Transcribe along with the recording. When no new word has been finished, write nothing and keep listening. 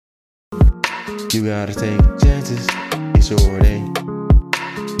You gotta take chances, it's your day.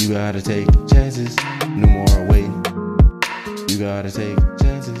 You gotta take chances, no more waiting. You gotta take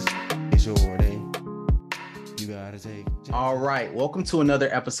chances, it's your day. You gotta take chances. All right, welcome to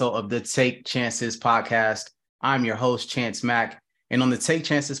another episode of the Take Chances podcast. I'm your host, Chance Mack. And on the Take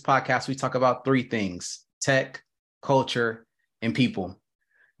Chances podcast, we talk about three things: tech, culture, and people.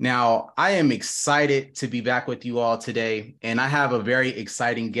 Now, I am excited to be back with you all today, and I have a very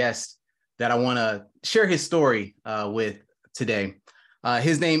exciting guest that I want to share his story with today.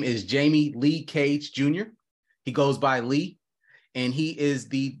 His name is Jamie Lee Cage Jr. He goes by Lee, and he is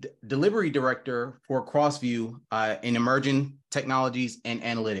the delivery director for Crossview in emerging technologies and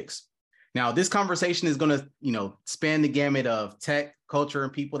analytics. Now, this conversation is going to, span the gamut of tech, culture,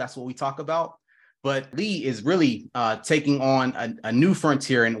 and people. That's what we talk about. But Lee is really taking on a new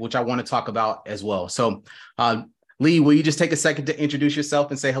frontier, in which I want to talk about as well. So, Lee, will you just take a second to introduce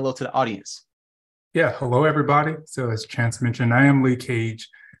yourself and say hello to the audience? Yeah, hello, everybody. So as Chance mentioned, I am Lee Cage.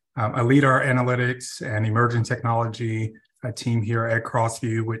 I lead our analytics and emerging technology team here at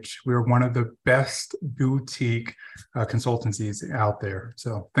Crossview, which we're one of the best boutique consultancies out there.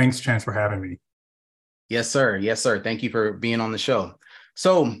 So thanks, Chance, for having me. Yes, sir. Yes, sir. Thank you for being on the show.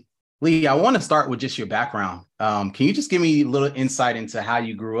 So, Lee, I want to start with just your background. Can you just give me a little insight into how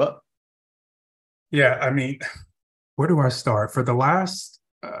you grew up? Yeah, I mean, where do I start? For the last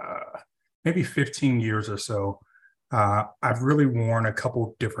maybe 15 years or so, I've really worn a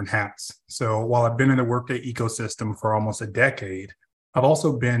couple different hats. So while I've been in the Workday ecosystem for almost a decade, I've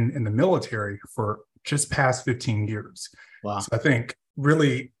also been in the military for just past 15 years. Wow. So I think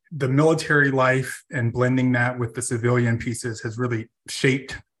really the military life and blending that with the civilian pieces has really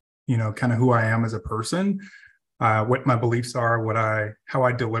shaped kind of who I am as a person, what my beliefs are, how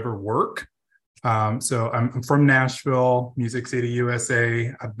I deliver work. So I'm from Nashville, Music City,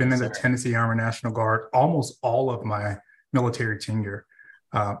 USA. I've been in the Tennessee Army National Guard almost all of my military tenure.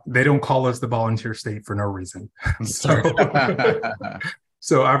 They don't call us the volunteer state for no reason.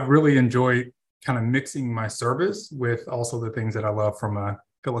 So I've really enjoyed kind of mixing my service with also the things that I love from a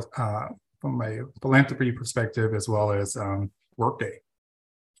philanthropy perspective, as well as Workday.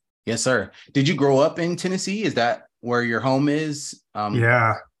 Yes, sir. Did you grow up in Tennessee? Is that where your home is?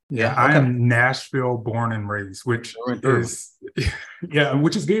 Yeah. Okay. I am Nashville born and raised, which is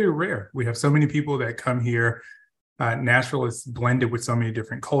very rare. We have so many people that come here. Nashville is blended with so many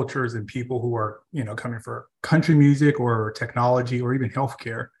different cultures and people who are, coming for country music or technology or even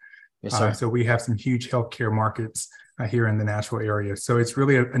healthcare. Yes, sir. So we have some huge healthcare markets here in the Nashville area. So it's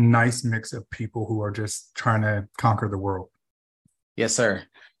really a nice mix of people who are just trying to conquer the world. Yes, sir.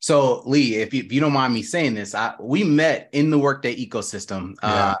 So, Lee, if you don't mind me saying this, we met in the Workday ecosystem.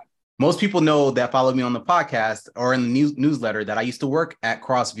 Yeah. Most people know that follow me on the podcast or in the newsletter that I used to work at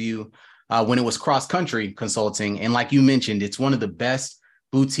Crossview when it was cross-country consulting. And like you mentioned, it's one of the best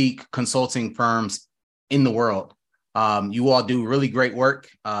boutique consulting firms in the world. You all do really great work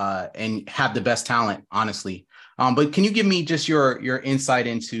and have the best talent, honestly. But can you give me just your insight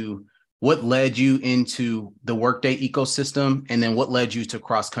into what led you into the Workday ecosystem, and then what led you to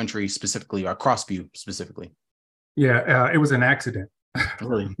cross-country specifically, or Crossview specifically? Yeah, it was an accident.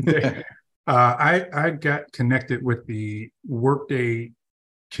 Really? I got connected with the Workday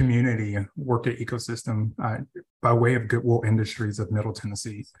community and Workday ecosystem by way of Goodwill Industries of Middle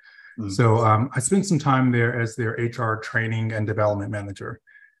Tennessee. Mm-hmm. So I spent some time there as their HR training and development manager.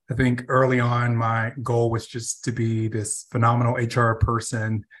 I think early on, my goal was just to be this phenomenal HR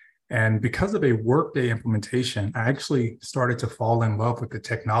person. And because of a Workday implementation, I actually started to fall in love with the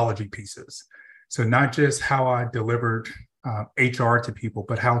technology pieces. So not just how I delivered HR to people,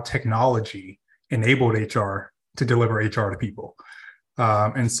 but how technology enabled HR to deliver HR to people.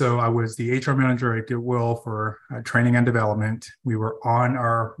 And so I was the HR manager at Goodwill for training and development. We were on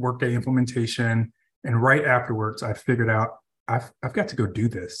our Workday implementation. And right afterwards, I figured out I've got to go do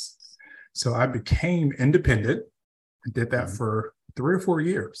this. So I became independent. I did that for 3 or 4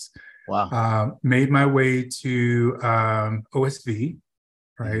 years. Wow. Made my way to OSV,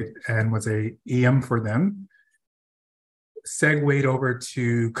 right? And was a EM for them. Segued over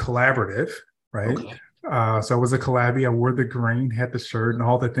to collaborative, right? Okay. So I was a collabie. I wore the green, had the shirt and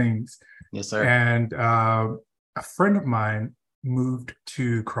all the things. Yes, sir. And a friend of mine moved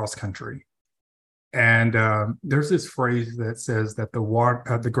to cross country. And there's this phrase that says that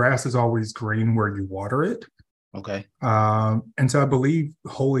the grass is always green where you water it. Okay. And so I believe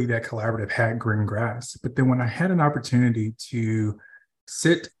wholly that collaborative had green grass. But then when I had an opportunity to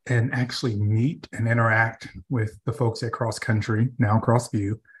sit and actually meet and interact with the folks at Cross Country, now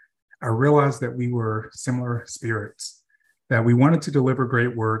Crossview, I realized that we were similar spirits, that we wanted to deliver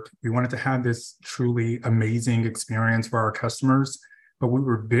great work. We wanted to have this truly amazing experience for our customers, but we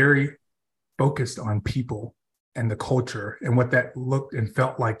were very focused on people and the culture and what that looked and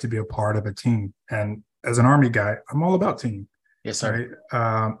felt like to be a part of a team. And as an Army guy, I'm all about team. Yes, sir.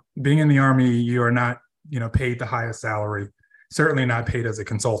 Right? Being in the Army, you are not, paid the highest salary, certainly not paid as a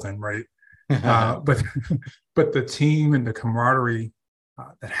consultant, right? But the team and the camaraderie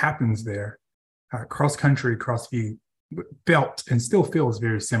that happens there, cross country, cross view, felt and still feels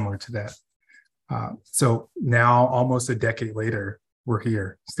very similar to that. So now, almost a decade later, we're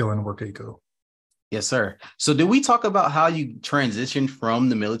here, still in Workday Go. Yes, sir. So did we talk about how you transitioned from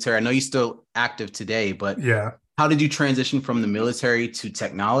the military? I know you're still active today, but yeah, how did you transition from the military to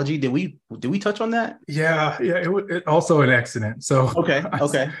technology? Did we touch on that? Yeah. It also an accident. So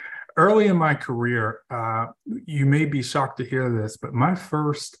okay. Early in my career, you may be shocked to hear this, but my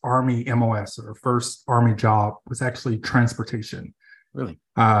first Army MOS or first Army job was actually transportation. Really?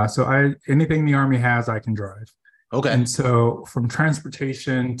 So anything the Army has, I can drive. Okay. And so from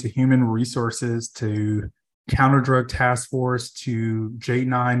transportation to human resources to counter drug task force to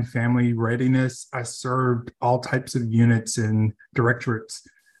J9 family readiness, I served all types of units and directorates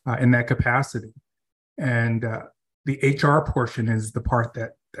in that capacity. And the HR portion is the part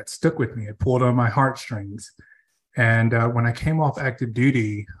that stuck with me. It pulled on my heartstrings. And when I came off active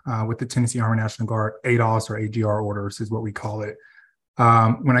duty with the Tennessee Army National Guard, ADOS or AGR orders is what we call it.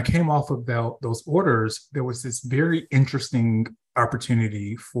 When I came off of those orders, there was this very interesting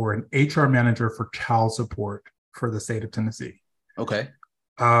opportunity for an HR manager for child support for the state of Tennessee. Okay.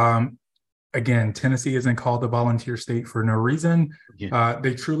 Again, Tennessee isn't called the volunteer state for no reason. Yeah.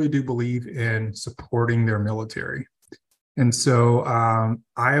 They truly do believe in supporting their military. And so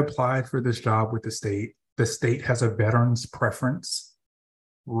I applied for this job with the state. The state has a veterans preference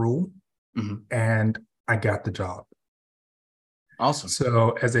rule, and I got the job. Awesome.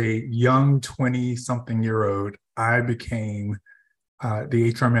 So as a young 20-something-year-old, I became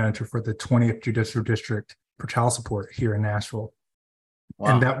the HR manager for the 20th Judicial District for child support here in Nashville.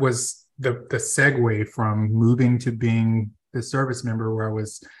 Wow. And that was the segue from moving to being the service member where I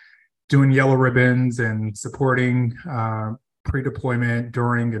was doing yellow ribbons and supporting pre-deployment,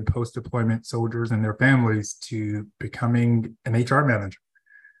 during, and post-deployment soldiers and their families to becoming an HR manager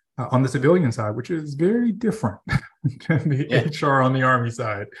on the civilian side, which is very different than the HR on the Army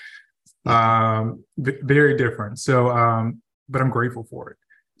side. Very different. So, but I'm grateful for it.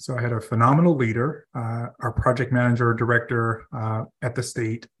 So I had a phenomenal leader. Our project manager, director at the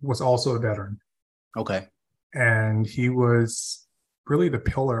state was also a veteran. Okay. And he was really the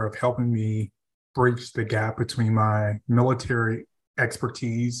pillar of helping me bridge the gap between my military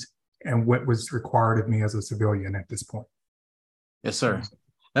expertise and what was required of me as a civilian at this point. Yes, sir.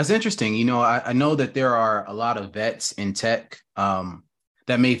 That's interesting. I know that there are a lot of vets in tech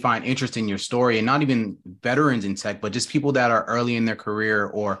that may find interest in your story, and not even veterans in tech, but just people that are early in their career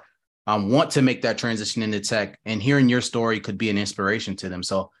or want to make that transition into tech, and hearing your story could be an inspiration to them.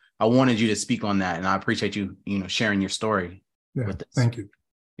 So I wanted you to speak on that, and I appreciate you, sharing your story with us. Thank you.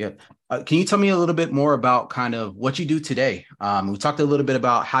 Yeah. Can you tell me a little bit more about kind of what you do today? We talked a little bit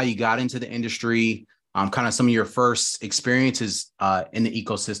about how you got into the industry, kind of some of your first experiences in the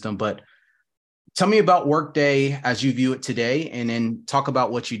ecosystem, but tell me about Workday as you view it today, and then talk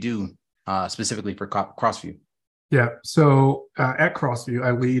about what you do specifically for Crossview. Yeah. So at Crossview,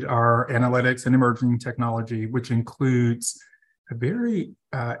 I lead our analytics and emerging technology, which includes a very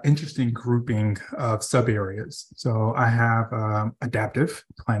interesting grouping of sub areas. So I have adaptive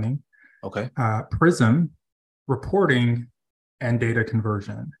planning, Prism, reporting, and data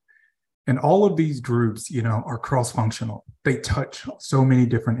conversion. And all of these groups, are cross-functional. They touch so many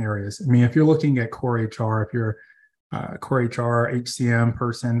different areas. I mean, if you're looking at core HR, if you're a core HR, HCM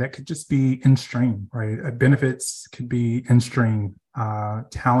person, that could just be in stream, right? Benefits could be in stream.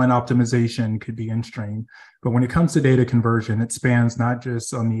 Talent optimization could be in stream. But when it comes to data conversion, it spans not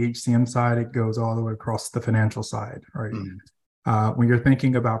just on the HCM side, it goes all the way across the financial side, right? When you're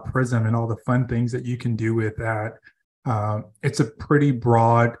thinking about Prism and all the fun things that you can do with that, it's a pretty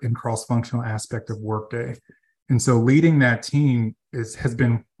broad and cross-functional aspect of Workday. And so leading that team has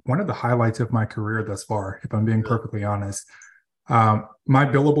been one of the highlights of my career thus far, if I'm being perfectly honest. My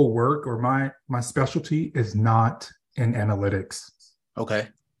billable work or my specialty is not in analytics. Okay.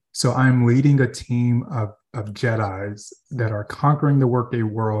 So I'm leading a team of Jedis that are conquering the Workday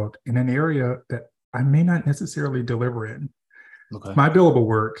world in an area that I may not necessarily deliver in. Okay. My billable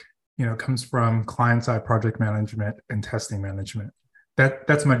work, comes from client-side project management and testing management.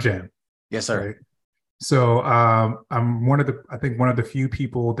 That's my jam. Yes, sir. Right? So I'm I think one of the few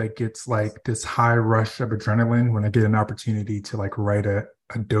people that gets like this high rush of adrenaline when I get an opportunity to like write a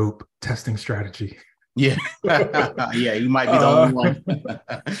dope testing strategy. Yeah. Yeah, you might be the only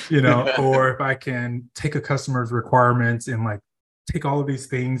uh, one. or if I can take a customer's requirements and like take all of these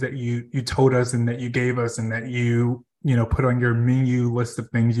things that you told us and that you gave us and that put on your menu list of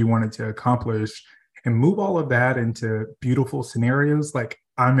things you wanted to accomplish and move all of that into beautiful scenarios, like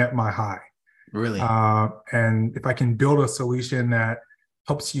I'm at my high. Really? And if I can build a solution that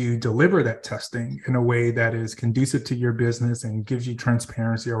helps you deliver that testing in a way that is conducive to your business and gives you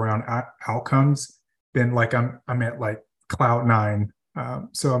transparency around outcomes, then like I'm at like cloud nine.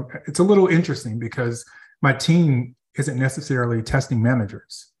 So it's a little interesting because my team isn't necessarily testing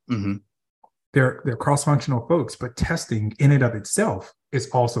managers. Mm-hmm. They're cross-functional folks, but testing in and of itself is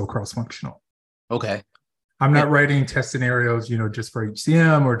also cross-functional. Okay. I'm not writing test scenarios, just for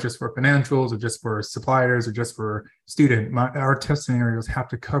HCM or just for financials or just for suppliers or just for student. Our test scenarios have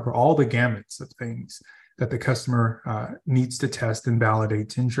to cover all the gamuts of things that the customer needs to test and validate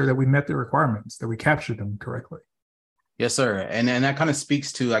to ensure that we met the requirements, that we captured them correctly. Yes, sir. And that kind of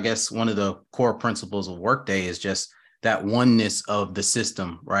speaks to, I guess, one of the core principles of Workday is just that oneness of the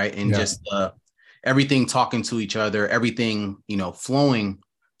system, right? And just everything talking to each other, everything, flowing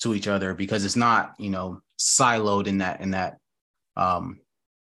to each other, because it's not, siloed in that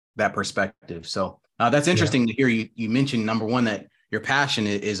perspective. So that's interesting to hear you mention, number one, that your passion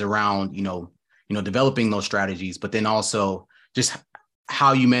is around, developing those strategies, but then also just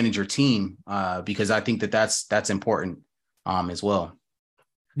how you manage your team, because I think that's important as well.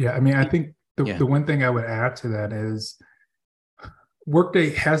 Yeah. I mean, I think the one thing I would add to that is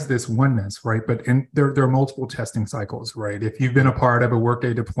Workday has this oneness, right? But there are multiple testing cycles, right? If you've been a part of a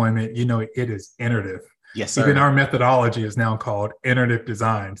Workday deployment, it is iterative. Yes, sir. Even our methodology is now called iterative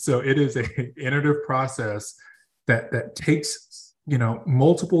design. So it is a iterative process that takes,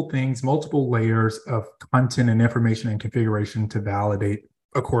 multiple things, multiple layers of content and information and configuration to validate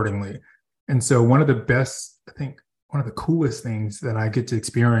accordingly. And so one of the coolest things that I get to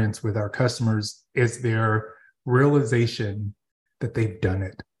experience with our customers is their realization that they've done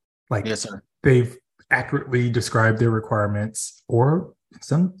it. Like, yes, sir. They've accurately described their requirements, or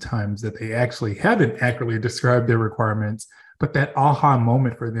sometimes that they actually haven't accurately described their requirements. But that aha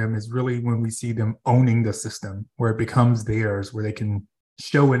moment for them is really when we see them owning the system, where it becomes theirs, where they can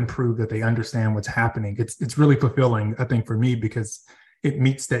show and prove that they understand what's happening. It's really fulfilling, I think, for me, because it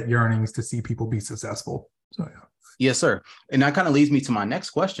meets that yearnings to see people be successful. So yeah. Yes, sir. And that kind of leads me to my next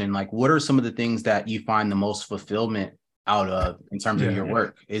question. Like, what are some of the things that you find the most fulfillment out of in terms of your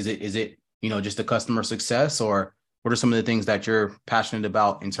work? Is it, just the customer success, or what are some of the things that you're passionate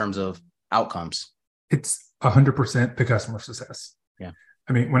about in terms of outcomes? It's 100% the customer success. Yeah.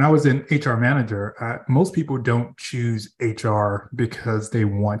 I mean, when I was an HR manager, most people don't choose HR because they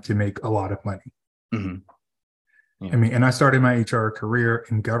want to make a lot of money. Mm-hmm. Yeah. I mean, and I started my HR career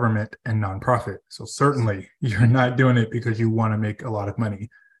in government and nonprofit. So certainly you're not doing it because you want to make a lot of money.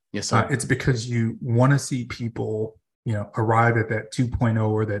 Yes, sir. It's because you want to see people, arrive at that 2.0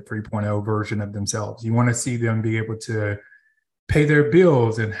 or that 3.0 version of themselves. You want to see them be able to pay their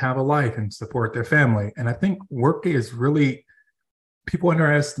bills and have a life and support their family. And I think Workday is really, people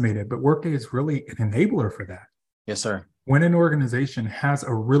underestimate it, but Workday is really an enabler for that. Yes, sir. When an organization has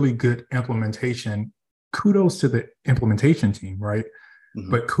a really good implementation, kudos to the implementation team, right? Mm-hmm.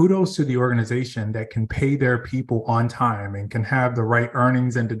 But kudos to the organization that can pay their people on time and can have the right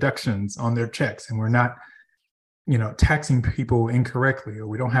earnings and deductions on their checks. And we're not, taxing people incorrectly, or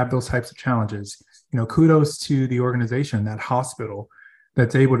we don't have those types of challenges. Kudos to the organization, that hospital,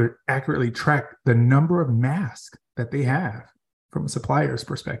 that's able to accurately track the number of masks that they have from a supplier's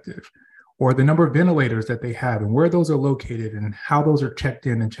perspective, or the number of ventilators that they have and where those are located and how those are checked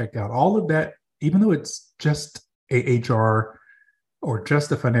in and checked out. All of that, even though it's just a HR or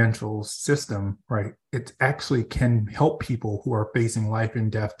just a financial system, right? It actually can help people who are facing life and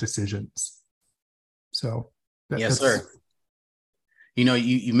death decisions. So yes, sir.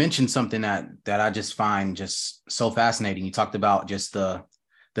 You mentioned something that I just find just so fascinating. You talked about just the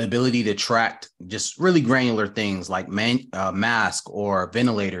ability to track just really granular things like mask or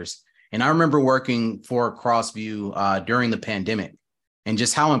ventilators. And I remember working for Crossview during the pandemic, and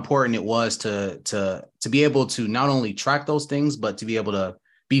just how important it was to be able to not only track those things, but to be able to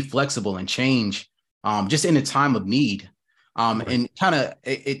be flexible and change just in a time of need. Right. And kind of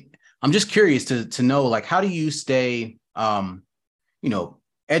I'm just curious to know, like, how do you stay,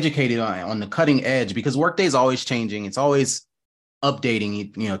 educated on the cutting edge? Because Workday is always changing. It's always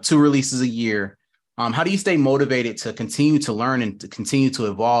updating, 2 releases a year. How do you stay motivated to continue to learn and to continue to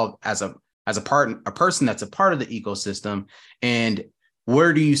evolve as as a person that's a part of the ecosystem? And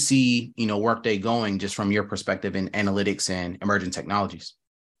where do you see, Workday going just from your perspective in analytics and emerging technologies?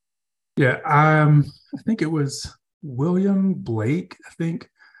 Yeah, I think it was William Blake,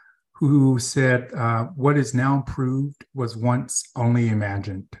 who said, what is now proved was once only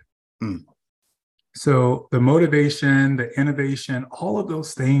imagined. Mm. So the motivation, the innovation, all of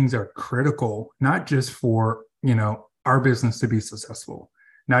those things are critical, not just for, our business to be successful,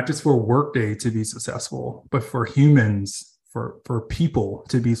 not just for Workday to be successful, but for humans, for people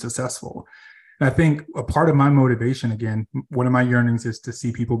to be successful. And I think a part of my motivation, again, one of my yearnings is to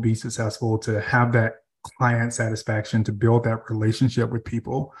see people be successful, to have that client satisfaction, to build that relationship with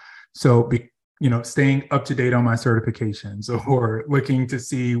people. So, staying up to date on my certifications or looking to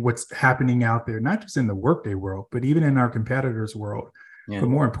see what's happening out there, not just in the Workday world, but even in our competitors' world. Yeah. But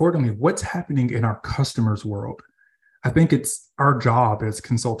more importantly, what's happening in our customers' world. I think it's our job as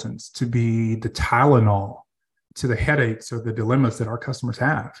consultants to be the Tylenol to the headaches or the dilemmas that our customers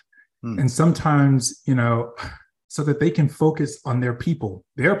have. And sometimes, so that they can focus on their people,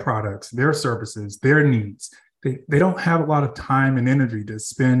 their products, their services, their needs. They don't have a lot of time and energy to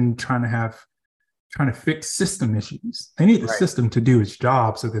spend trying to fix system issues. They need the system to do its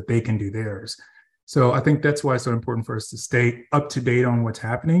job so that they can do theirs. So I think that's why it's so important for us to stay up to date on what's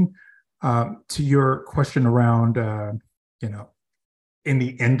happening. To your question around, in the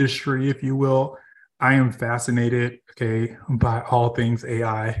industry, if you will, I am fascinated, by all things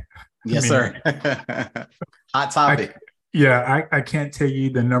AI. Yes, sir. Hot topic. I can't tell you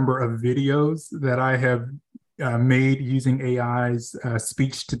the number of videos that I have made using AI's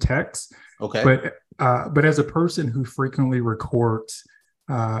speech to text. Okay. But as a person who frequently records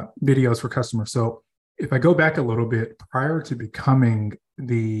videos for customers, so if I go back a little bit, prior to becoming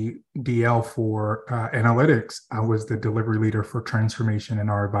the DL for analytics, I was the delivery leader for transformation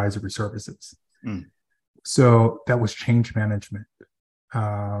and our advisory services. So that was change management,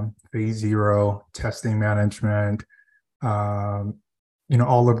 phase zero, testing management, all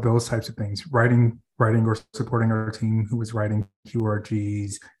of those types of things, writing or supporting our team who was writing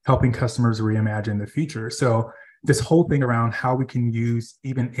QRGs, helping customers reimagine the future. So this whole thing around how we can use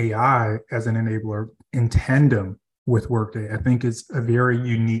even AI as an enabler in tandem with Workday, I think is a very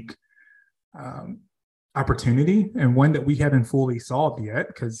unique opportunity, and one that we haven't fully solved yet,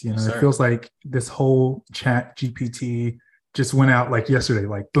 because it feels like this whole chat GPT just went out like yesterday,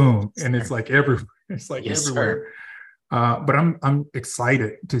 like boom, and it's like everywhere. Everywhere. But I'm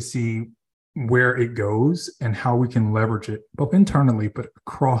excited to see where it goes and how we can leverage it both internally but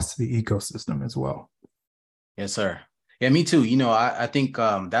across the ecosystem as well. Yes, sir. Yeah, me too. I think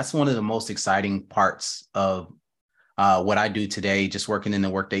that's one of the most exciting parts of what I do today, just working in the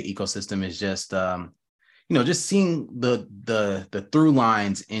Workday ecosystem, is just just seeing the through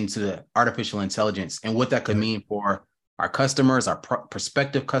lines into the artificial intelligence and what that could mean for our customers, our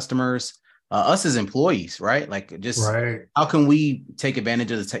prospective customers, us as employees, right? Like how can we take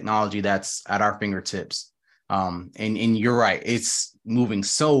advantage of the technology that's at our fingertips? And you're right, it's moving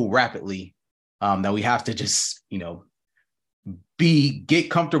so rapidly that we have to just,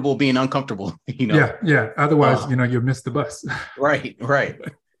 get comfortable being uncomfortable, Yeah. Otherwise, you'll miss the bus. Right.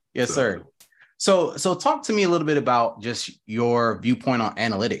 Yes, sir. So talk to me a little bit about just your viewpoint on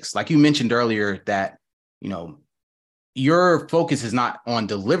analytics. Like you mentioned earlier that, your focus is not on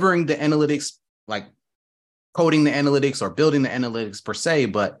delivering the analytics, like coding the analytics or building the analytics per se,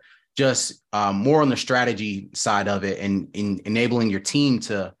 but just more on the strategy side of it and in enabling your team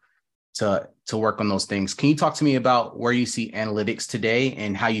to work on those things. Can you talk to me about where you see analytics today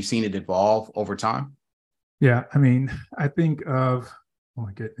and how you've seen it evolve over time? Yeah, I think of, oh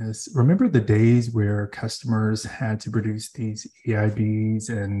my goodness, remember the days where customers had to produce these EIBs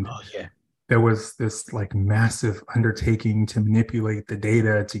and there was this like massive undertaking to manipulate the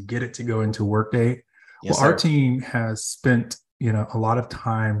data to get it to go into Workday. Yes, our team has spent, a lot of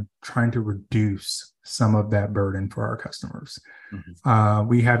time trying to reduce some of that burden for our customers.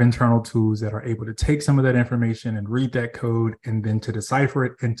 We have internal tools that are able to take some of that information and read that code and then to decipher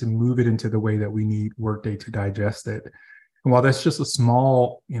it and to move it into the way that we need Workday to digest it. And while that's just a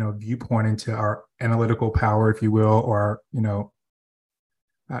small, viewpoint into our analytical power, if you will, or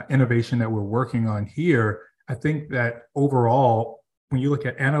innovation that we're working on here, I think that overall, when you look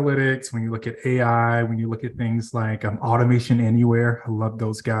at analytics, when you look at AI, when you look at things like Automation Anywhere, I love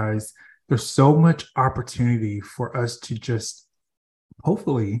those guys. There's so much opportunity for us to just,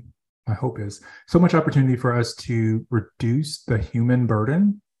 hopefully, my hope is, so much opportunity for us to reduce the human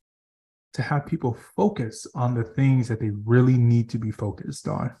burden, to have people focus on the things that they really need to be focused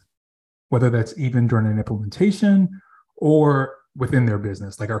on, whether that's even during an implementation or within their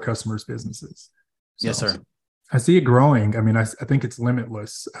business, like our customers' businesses. So, Yes, sir. I see it growing. I mean, I think it's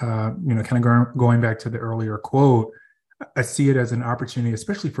limitless. Kind of going back to the earlier quote, I see it as an opportunity,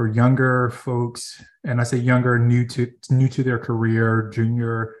 especially for younger folks. And I say younger, new to their career,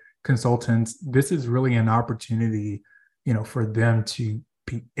 junior consultants. This is really an opportunity, for them to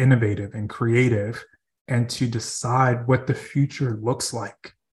be innovative and creative and to decide what the future looks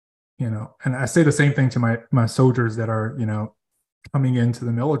like. And I say the same thing to my soldiers that are, coming into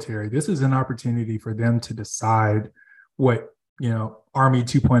the military. This is an opportunity for them to decide what, Army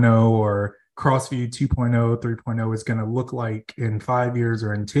 2.0 or CrossView 2.0, 3.0 is going to look like in 5 years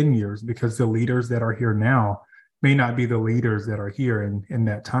or in 10 years, because the leaders that are here now may not be the leaders that are here in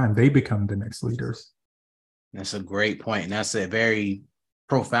that time. They become the next leaders. That's a great point. And that's a very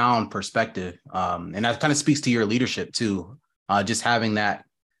profound perspective. And that kind of speaks to your leadership too. Just having that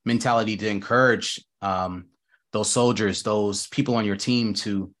mentality to encourage those soldiers, those people on your team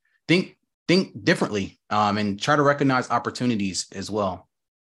to think differently and try to recognize opportunities as well.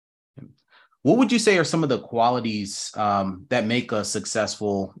 What would you say are some of the qualities that make a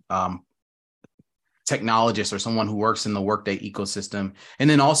successful technologist or someone who works in the Workday ecosystem? And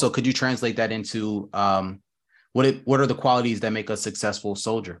then also, could you translate that into what are the qualities that make a successful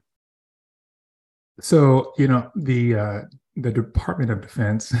soldier? So, the Department of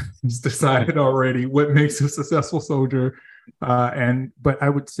Defense has decided already what makes a successful soldier. But I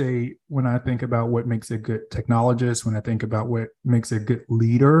would say when I think about what makes a good technologist, when I think about what makes a good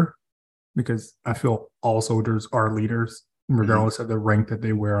leader, because I feel all soldiers are leaders, regardless of the rank that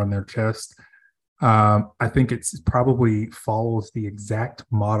they wear on their chest. I think it's probably follows the exact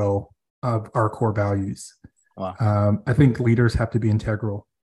model of our core values. Wow. I think leaders have to be integral.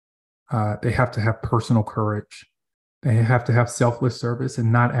 They have to have personal courage. They have to have selfless service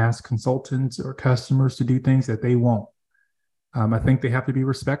and not ask consultants or customers to do things that they won't. I think they have to be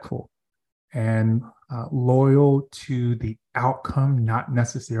respectful and loyal to the outcome, not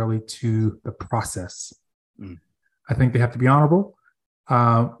necessarily to the process. I think they have to be honorable,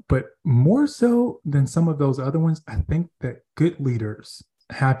 but more so than some of those other ones, I think that good leaders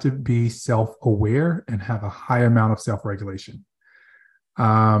have to be self-aware and have a high amount of self-regulation.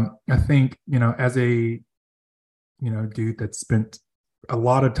 I think, as a, dude that spent a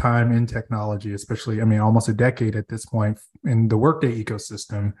lot of time in technology, especially, almost a decade at this point in the Workday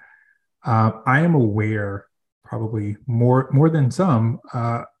ecosystem, I am aware probably more than some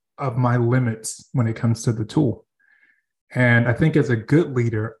of my limits when it comes to the tool. And I think as a good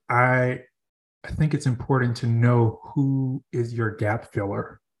leader, I think it's important to know who is your gap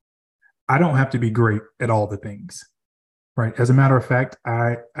filler. I don't have to be great at all the things, right? As a matter of fact,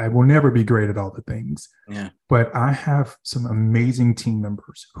 I will never be great at all the things. Yeah. But I have some amazing team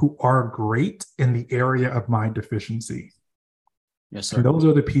members who are great in the area of my deficiency. Yes, sir. And those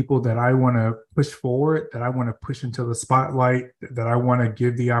are the people that I want to push forward, that I want to push into the spotlight, that I want to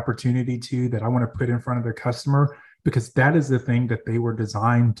give the opportunity to, that I want to put in front of the customer, because that is the thing that they were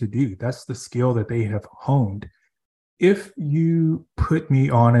designed to do. That's the skill that they have honed. If you put me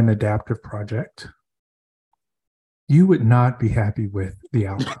on an adaptive project, you would not be happy with the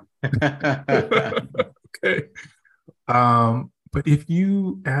outcome. Okay. But if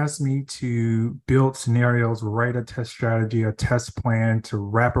you ask me to build scenarios, write a test strategy, a test plan, to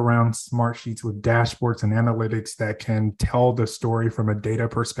wrap around smart sheets with dashboards and analytics that can tell the story from a data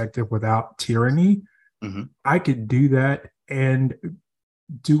perspective without tyranny, I could do that and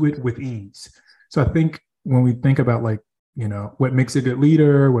do it with ease. So I think when we think about what makes a good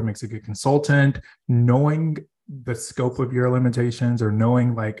leader, what makes a good consultant, knowing the scope of your limitations, or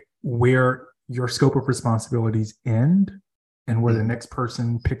knowing where your scope of responsibilities end and where the next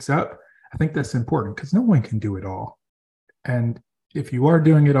person picks up, I think that's important, because no one can do it all. And if you are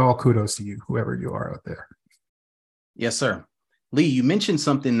doing it all, kudos to you, whoever you are out there. Yes, sir. Lee, you mentioned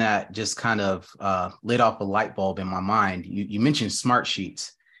something that just kind of lit off a light bulb in my mind. You mentioned smart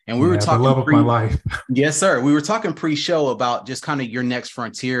sheets, and we were talking the love of my life. Yes, sir. We were talking pre-show about just kind of your next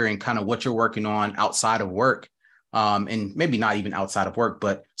frontier and kind of what you're working on outside of work, and maybe not even outside of work,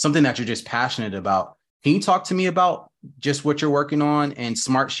 but something that you're just passionate about. Can you talk to me about just what you're working on and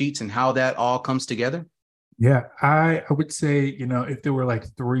smart sheets and how that all comes together? Yeah, I would say, if there were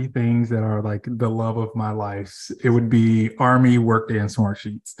three things that are the love of my life, it would be Army, Workday, and smart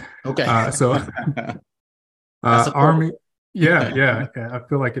sheets. Okay. So Army. Yeah. I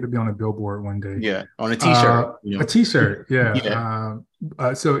feel like it'd be on a billboard one day. Yeah, on a t-shirt. A t-shirt. Yeah.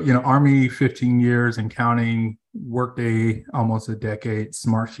 So, Army, 15 years and counting. Workday, almost a decade.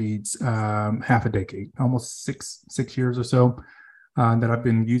 Smart sheets, half a decade, almost six years or so that I've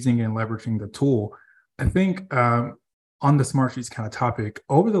been using and leveraging the tool. I think on the Smart Sheets kind of topic,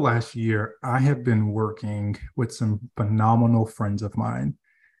 over the last year, I have been working with some phenomenal friends of mine,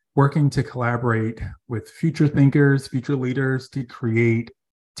 working to collaborate with future thinkers, future leaders to create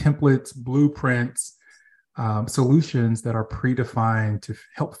templates, blueprints, solutions that are predefined to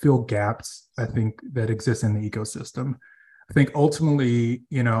help fill gaps, I think, that exist in the ecosystem. I think ultimately,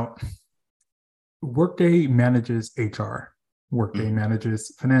 Workday manages HR, Workday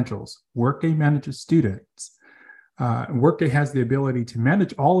manages financials, Workday manages students. Workday has the ability to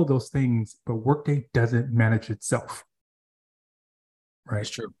manage all of those things, but Workday doesn't manage itself. Right. That's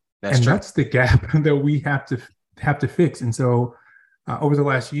true. That's true. That's the gap that we have to fix. And so over the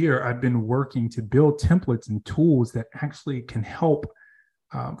last year, I've been working to build templates and tools that actually can help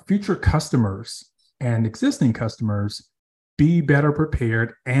future customers and existing customers be better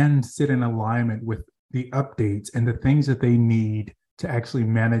prepared and sit in alignment with the updates and the things that they need to actually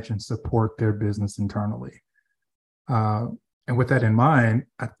manage and support their business internally. And with that in mind,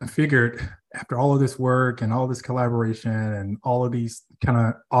 I figured after all of this work and all this collaboration and all of these kind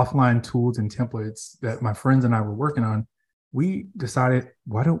of offline tools and templates that my friends and I were working on, we decided,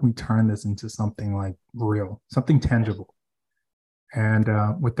 why don't we turn this into something like real, something tangible? And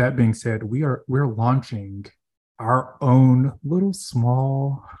with that being said, we're launching our own little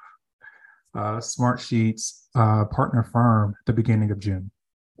small Smart Sheets partner firm at the beginning of June.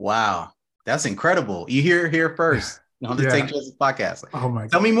 Wow, that's incredible! You hear it here first on the Take Chances podcast. Oh my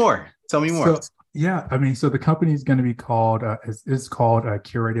God! Tell me more. So the company is going to be called is called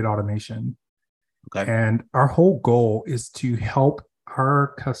Curated Automation. Okay. And our whole goal is to help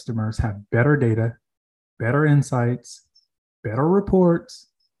our customers have better data, better insights, better reports,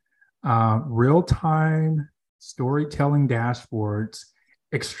 real-time storytelling dashboards,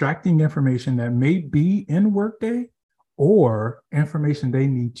 extracting information that may be in Workday or information they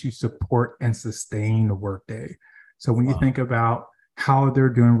need to support and sustain Workday. So when you think about how they're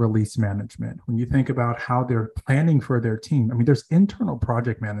doing release management, when you think about how they're planning for their team, I mean, there's internal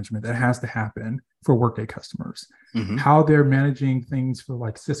project management that has to happen for Workday customers, how they're managing things for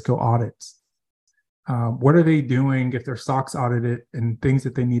like Cisco audits. What are they doing if their SOX audited and things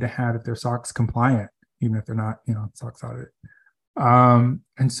that they need to have if they're SOX compliant, even if they're not, SOX audited.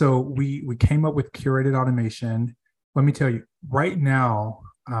 And so we came up with Curated Automation. Let me tell you, right now,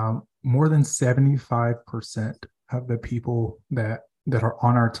 more than 75% of the people that are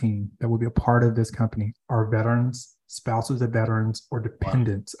on our team that will be a part of this company are veterans, spouses of veterans, or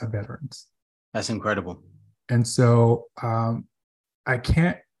dependents of veterans. That's incredible. And so I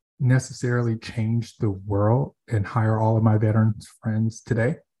can't necessarily change the world and hire all of my veterans friends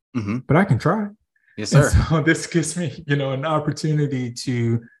today, but I can try. Yes, sir. And so this gives me, an opportunity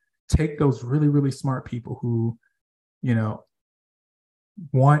to take those really, really smart people who,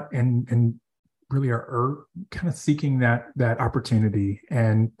 want and really are kind of seeking that opportunity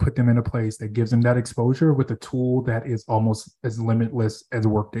and put them in a place that gives them that exposure with a tool that is almost as limitless as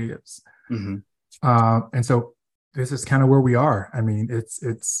Workday is. And so this is kind of where we are. I mean,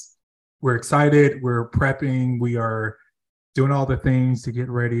 we're excited, we're prepping, we are doing all the things to get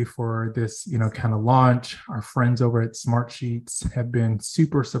ready for this, kind of launch. Our friends over at Smart Sheets have been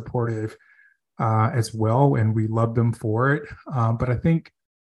super supportive as well, and we love them for it. But I think,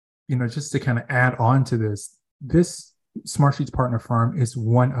 just to kind of add on to this Smart Sheets partner firm is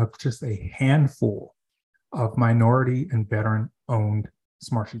one of just a handful of minority and veteran-owned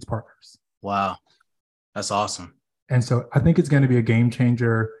Smart Sheets partners. Wow, that's awesome. And so I think it's going to be a game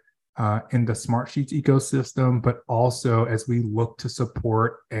changer in the Smart Sheets ecosystem, but also as we look to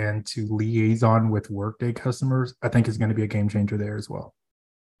support and to liaison with Workday customers, I think it's going to be a game changer there as well.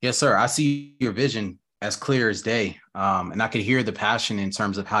 Yes, sir. I see your vision as clear as day. And I could hear the passion in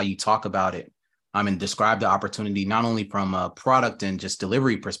terms of how you talk about it and describe the opportunity, not only from a product and just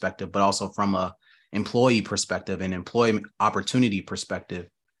delivery perspective, but also from a employee perspective and employment opportunity perspective.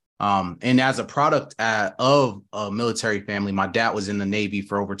 And as a product of a military family, my dad was in the Navy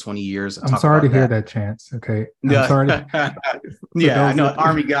for over 20 years. I'm sorry to hear that, Chance. Okay. I'm sorry. Yeah, I know,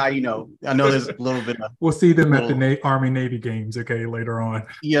 Army guy, I know there's a little bit of... We'll see them at the Army Navy games, okay, later on.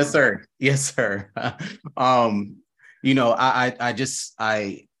 Yes, sir. Yes, sir. I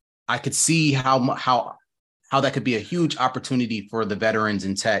could see how that could be a huge opportunity for the veterans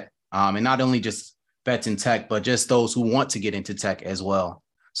in tech. And not only just vets in tech, but just those who want to get into tech as well.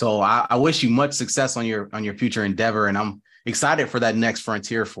 So I wish you much success on your future endeavor, and I'm excited for that next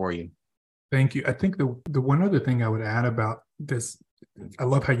frontier for you. Thank you. I think the one other thing I would add about this, I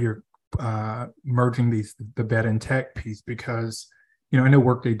love how you're merging the vet and tech piece, because I know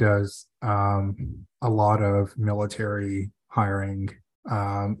Workday does a lot of military hiring,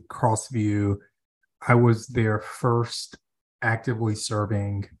 Crossview, I was their first actively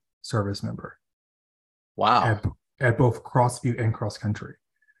serving service member Wow. at both CrossView and cross country.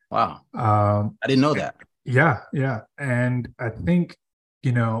 Wow. I didn't know that. Yeah. And I think,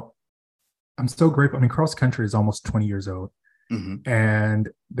 I'm so grateful. I mean, cross country is almost 20 years old. Mm-hmm. And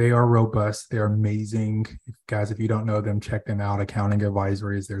they are robust. They're amazing. Guys, if you don't know them, check them out. Accounting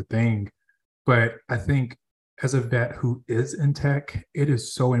advisory is their thing. But I think as a vet who is in tech, it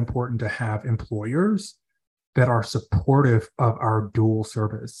is so important to have employers that are supportive of our dual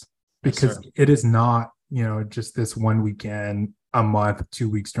service, because it is not, just this one weekend, a month, 2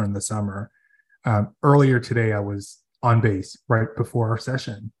 weeks during the summer. Earlier today, I was on base right before our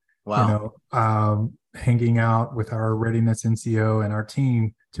session. Wow. Hanging out with our readiness NCO and our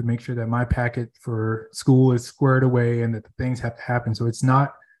team to make sure that my packet for school is squared away and that the things have to happen. So it's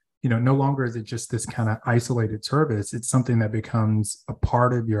not, no longer is it just this kind of isolated service. It's something that becomes a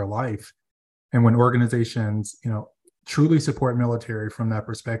part of your life. And when organizations, truly support military from that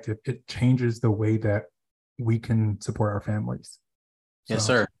perspective, it changes the way that we can support our families. Yes,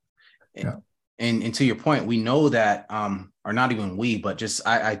 sir. Yeah. And to your point, we know that, or not even we, but just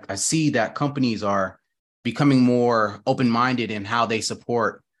I see that companies are becoming more open-minded in how they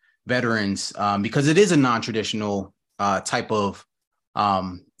support veterans, because it is a non-traditional type of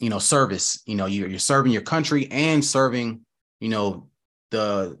service. You're serving your country and serving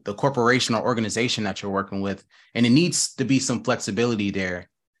the corporation or organization that you're working with, and it needs to be some flexibility there.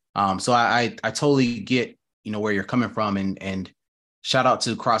 So I totally get where you're coming from, and shout out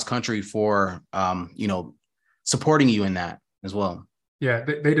to Cross Country for supporting you in that as well. Yeah,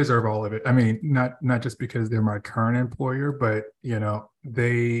 they deserve all of it. I mean, not just because they're my current employer, but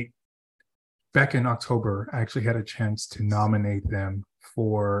they, back in October, I actually had a chance to nominate them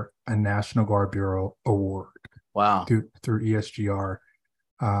for a National Guard Bureau award. Wow. Through ESGR,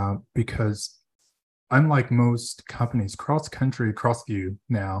 because unlike most companies, Cross Country, CrossView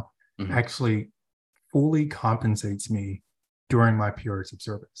now actually fully compensates me during my periods of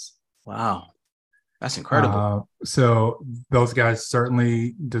service. Wow. That's incredible. So those guys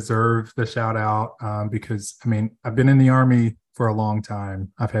certainly deserve the shout out, because I've been in the Army for a long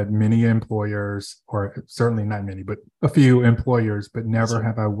time. I've had many employers, or certainly not many, but a few employers, but never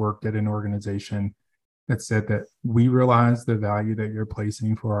have I worked at an organization that said that we realize the value that you're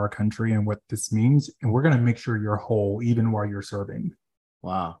placing for our country and what this means, and we're going to make sure you're whole even while you're serving.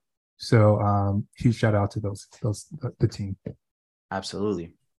 Wow. So huge shout out to the team.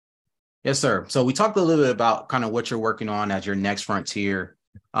 Absolutely. Yes, sir. So we talked a little bit about kind of what you're working on as your next frontier.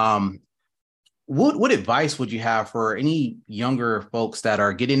 What advice would you have for any younger folks that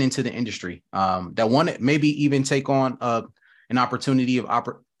are getting into the industry, that want to maybe even take on an opportunity of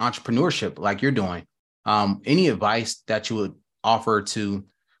entrepreneurship like you're doing? Any advice that you would offer to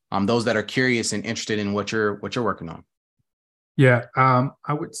those that are curious and interested in what you're working on? Yeah,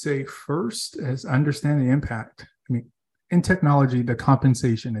 I would say first is understand the impact. In technology, the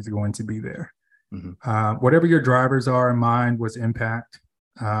compensation is going to be there. Mm-hmm. Whatever your drivers are, mine was impact.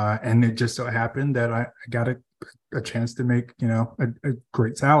 And it just so happened that I got a chance to make, a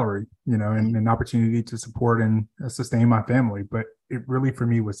great salary, and an opportunity to support and sustain my family. But it really, for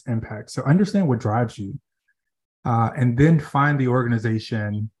me, was impact. So understand what drives you, and then find the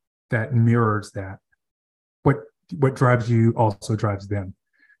organization that mirrors that. What drives you also drives them.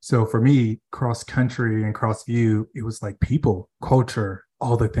 So for me, Cross Country and CrossView, it was like people, culture,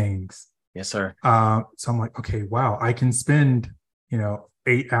 all the things. Yes, sir. So I'm like, okay, wow, I can spend,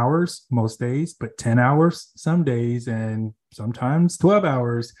 8 hours most days, but 10 hours some days, and sometimes 12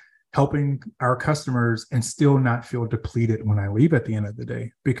 hours helping our customers and still not feel depleted when I leave at the end of the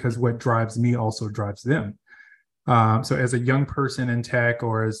day, because what drives me also drives them. So as a young person in tech,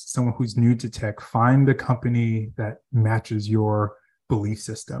 or as someone who's new to tech, find the company that matches your belief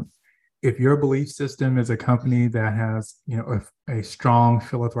system. If your belief system is a company that has, a strong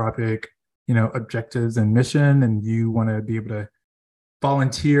philanthropic, objectives and mission, and you want to be able to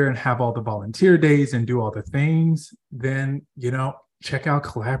volunteer and have all the volunteer days and do all the things, then, check out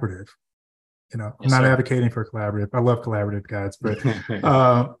collaborative. I'm not advocating for collaborative. I love collaborative guys, but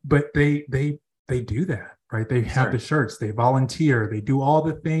they do that, right? They have the shirts, they volunteer, they do all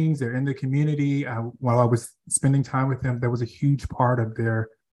the things. They're in the community. While I was spending time with them, that was a huge part of their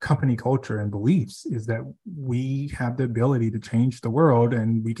company culture and beliefs, is that we have the ability to change the world,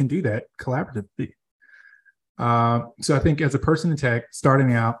 and we can do that collaboratively. So I think as a person in tech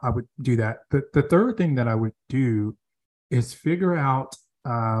starting out, I would do that. The third thing that I would do is figure out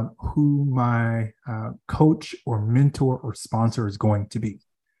who my coach or mentor or sponsor is going to be.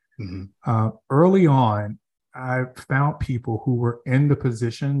 Mm-hmm. Early on, I found people who were in the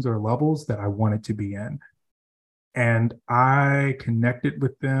positions or levels that I wanted to be in. And I connected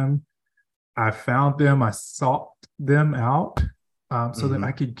with them. I found them, I sought them out so that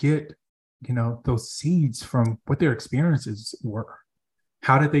I could get, those seeds from what their experiences were.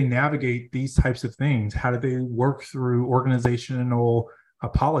 How did they navigate these types of things? How did they work through organizational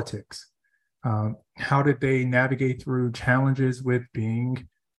politics? How did they navigate through challenges with being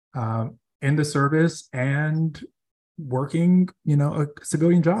in the service and working, a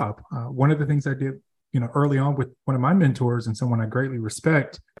civilian job? One of the things I did, early on with one of my mentors and someone I greatly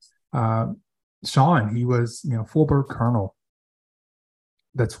respect, Sean, he was, full bird colonel.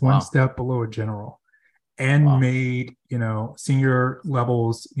 That's one step below a general, and made, senior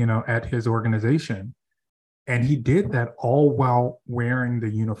levels, at his organization. And he did that all while wearing the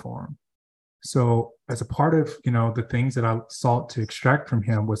uniform. So as a part of, the things that I sought to extract from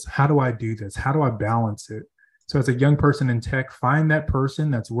him was, how do I do this? How do I balance it? So as a young person in tech, find that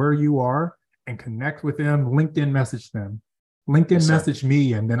person that's where you are and connect with them. LinkedIn message them. LinkedIn message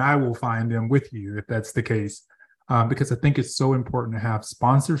me, and then I will find them with you if that's the case. Because I think it's so important to have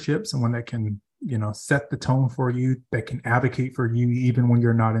sponsorship, someone that can, set the tone for you, that can advocate for you even when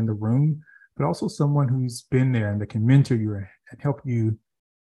you're not in the room, but also someone who's been there and that can mentor you and help you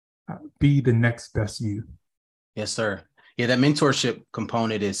be the next best you. Yes, sir. Yeah, that mentorship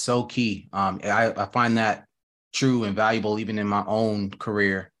component is so key. I find that true and valuable even in my own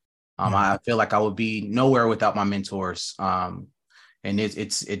career. I feel like I would be nowhere without my mentors. And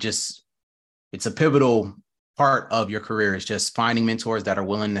it's a pivotal part of your career. Is just finding mentors that are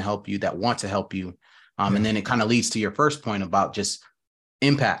willing to help you, that want to help you. And then it kind of leads to your first point about just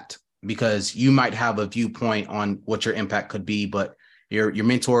impact, because you might have a viewpoint on what your impact could be, but your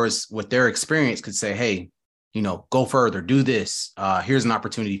mentors with their experience could say, hey, go further, do this. Here's an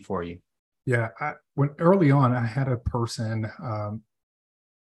opportunity for you. Yeah. When early on, I had a person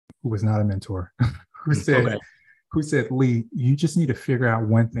who was not a mentor who said, Lee, you just need to figure out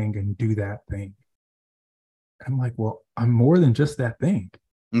one thing and do that thing. I'm like, well, I'm more than just that thing.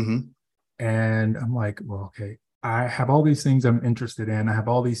 And I'm like, well, okay, I have all these things I'm interested in. I have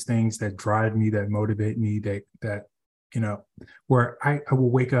all these things that drive me, that motivate me, that where I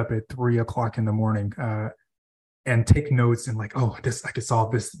will wake up at 3 o'clock in the morning and take notes and like, oh, I could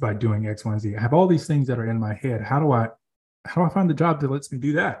solve this by doing X, Y, and Z. I have all these things that are in my head. How do I find the job that lets me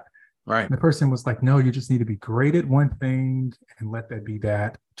do that? Right. And the person was like, no, you just need to be great at one thing and let that be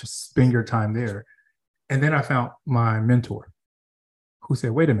that. Just spend your time there. And then I found my mentor who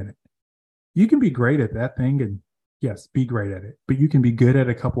said, wait a minute, you can be great at that thing and yes, be great at it, but you can be good at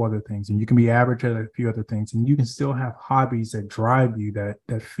a couple other things and you can be average at a few other things, and you can still have hobbies that drive you,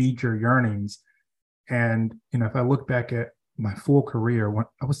 that feed your yearnings. And, if I look back at my full career, when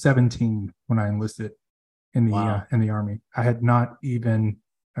I was 17, when I enlisted in the Army, I had not even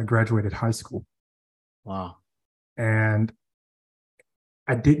graduated high school. Wow. And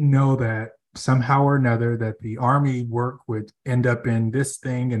I didn't know that somehow or another that the Army work would end up in this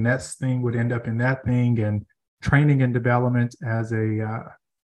thing and that thing would end up in that thing, and training and development as a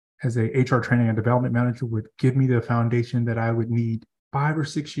HR training and development manager would give me the foundation that I would need 5 or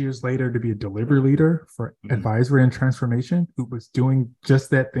 6 years later to be a delivery leader for advisory and transformation, who was doing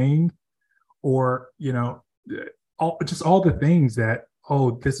just that thing. Or, all the things that,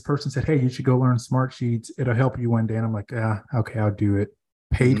 this person said, hey, you should go learn Smartsheets. It'll help you one day. And I'm like, okay, I'll do it.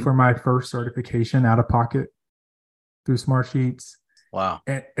 Paid for my first certification out of pocket through Smartsheets. Wow.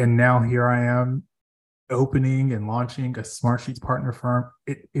 And now here I am opening and launching a Smartsheets partner firm.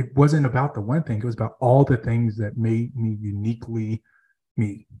 It wasn't about the one thing. It was about all the things that made me uniquely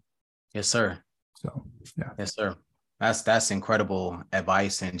me. Yes, sir. So, yeah. Yes, sir. That's incredible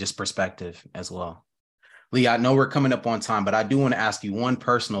advice and just perspective as well. Lee, I know we're coming up on time, but I do want to ask you one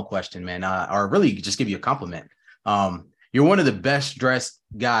personal question, man, or really just give you a compliment. You're one of the best dressed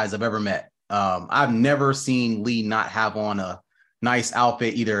guys I've ever met. I've never seen Lee not have on a nice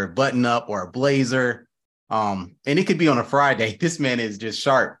outfit, either a button up or a blazer. And it could be on a Friday. This man is just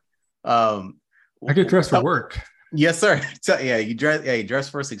sharp. I get dressed for work. Yes, sir. You dress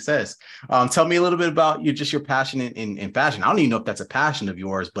for success. Tell me a little bit about your passion in fashion. I don't even know if that's a passion of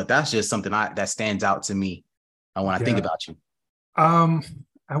yours, but that's just something that stands out to me when I think about you.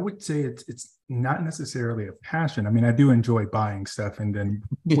 I would say it's not necessarily a passion. I mean, I do enjoy buying stuff and then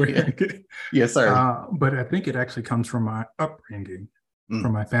wearing it. Yes, sir. But I think it actually comes from my upbringing,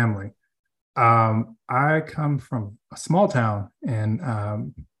 from my family. I come from a small town in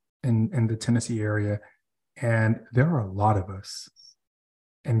the Tennessee area, and there are a lot of us.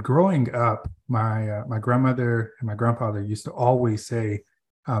 And growing up, my grandmother and my grandfather used to always say,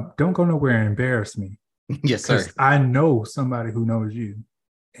 "Don't go nowhere and embarrass me." Yes, sir. Because I know somebody who knows you,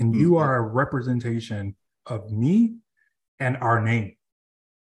 and you are a representation of me and our name.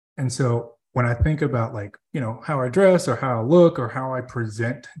 And so when I think about, like, how I dress or how I look or how I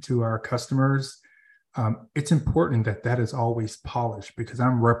present to our customers, it's important that that is always polished because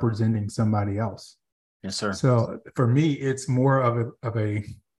I'm representing somebody else. Yes, sir. So for me, it's more of a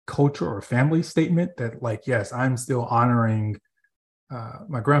culture or family statement that, like, yes, I'm still honoring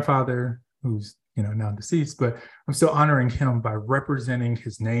my grandfather, who's now deceased, but I'm still honoring him by representing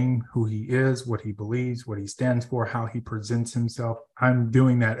his name, who he is, what he believes, what he stands for, how he presents himself. I'm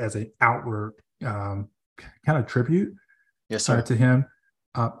doing that as an outward kind of tribute, yes, sir. To him.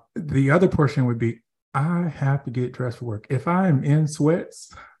 The other portion would be, I have to get dressed for work. If I'm in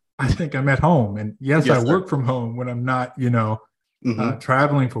sweats, I think I'm at home. And yes, I work from home when I'm not,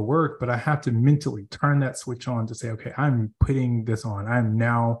 traveling for work, but I have to mentally turn that switch on to say, okay, I'm putting this on. I'm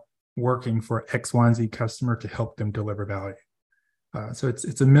now working for X, Y, and Z customer to help them deliver value. So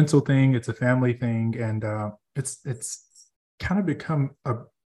it's a mental thing, it's a family thing, and it's kind of become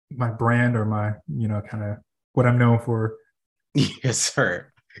my brand, or my kind of what I'm known for. Yes,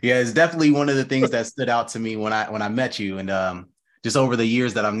 sir. Yeah, it's definitely one of the things that stood out to me when I met you, and just over the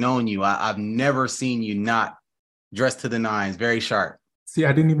years that I've known you, I've never seen you not dressed to the nines, very sharp. See,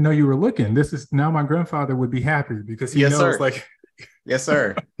 I didn't even know you were looking. This is now my grandfather would be happy because he knows, sir. Like, yes,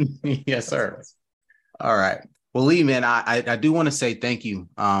 sir. Yes, sir. All right. Well, Lee, man, I do want to say thank you.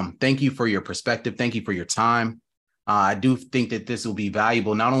 Thank you for your perspective. Thank you for your time. I do think that this will be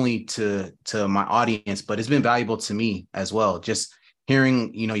valuable not only to my audience, but it's been valuable to me as well. Just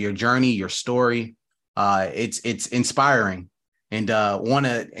hearing, your journey, your story. It's inspiring, and want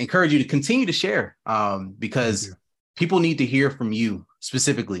to encourage you to continue to share because people need to hear from you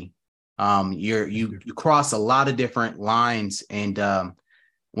specifically. You cross a lot of different lines, and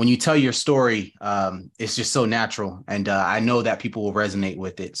when you tell your story, it's just so natural, and I know that people will resonate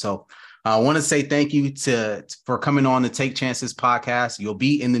with it. So I want to say thank you for coming on the Take Chances podcast. You'll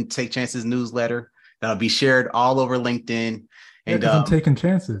be in the Take Chances newsletter that'll be shared all over LinkedIn. And I'm taking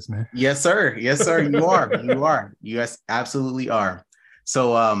chances, man. Yes, sir. Yes, sir. You are. You are. You absolutely are.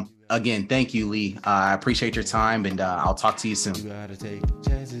 So again, thank you, Lee. I appreciate your time, and I'll talk to you soon. You gotta take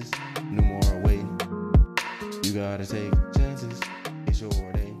chances, no more waiting. You gotta take chances, it's your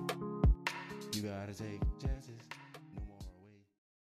day. You gotta take chances.